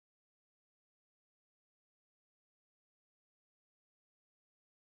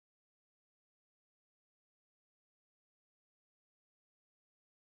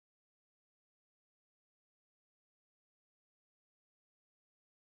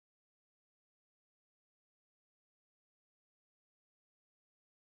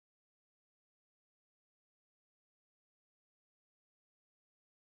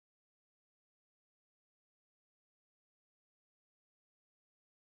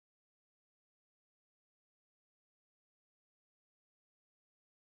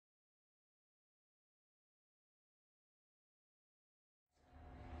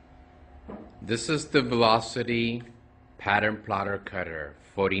This is the Velocity pattern plotter cutter,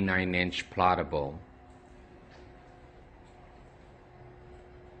 49-inch plottable.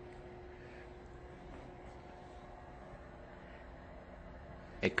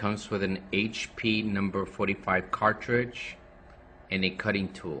 It comes with an HP number 45 cartridge and a cutting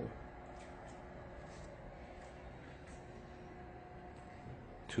tool.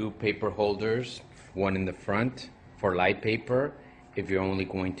 Two paper holders, one in the front for light paper if you're only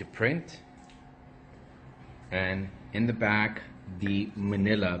going to print, and in the back the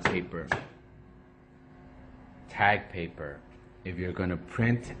manila paper, tag paper if you're going to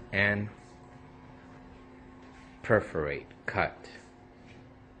print and perforate, cut.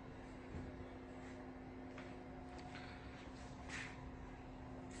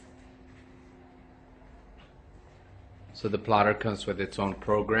 So the plotter comes with its own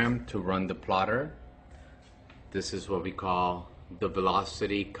program to run the plotter. This is what we call the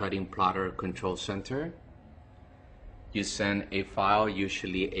Velocity Cutting Plotter Control Center. You send a file,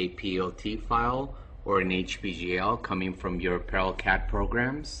 usually a PLT file or an HPGL coming from your ApparelCAD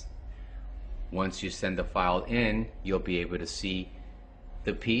programs. Once you send the file in, you'll be able to see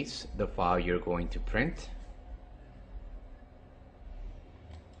the piece, the file you're going to print.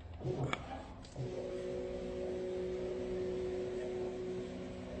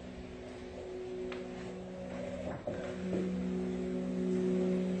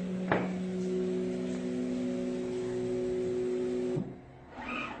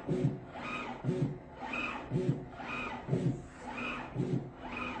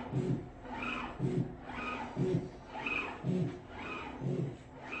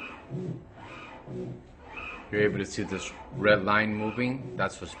 You're able to see this red line moving.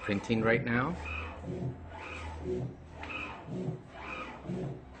 That's what's printing right now.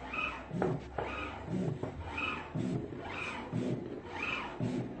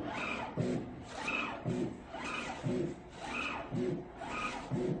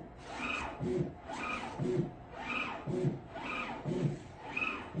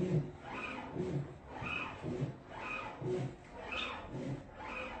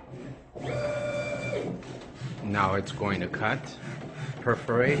 Now it's going to cut,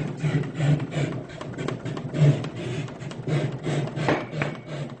 perforate.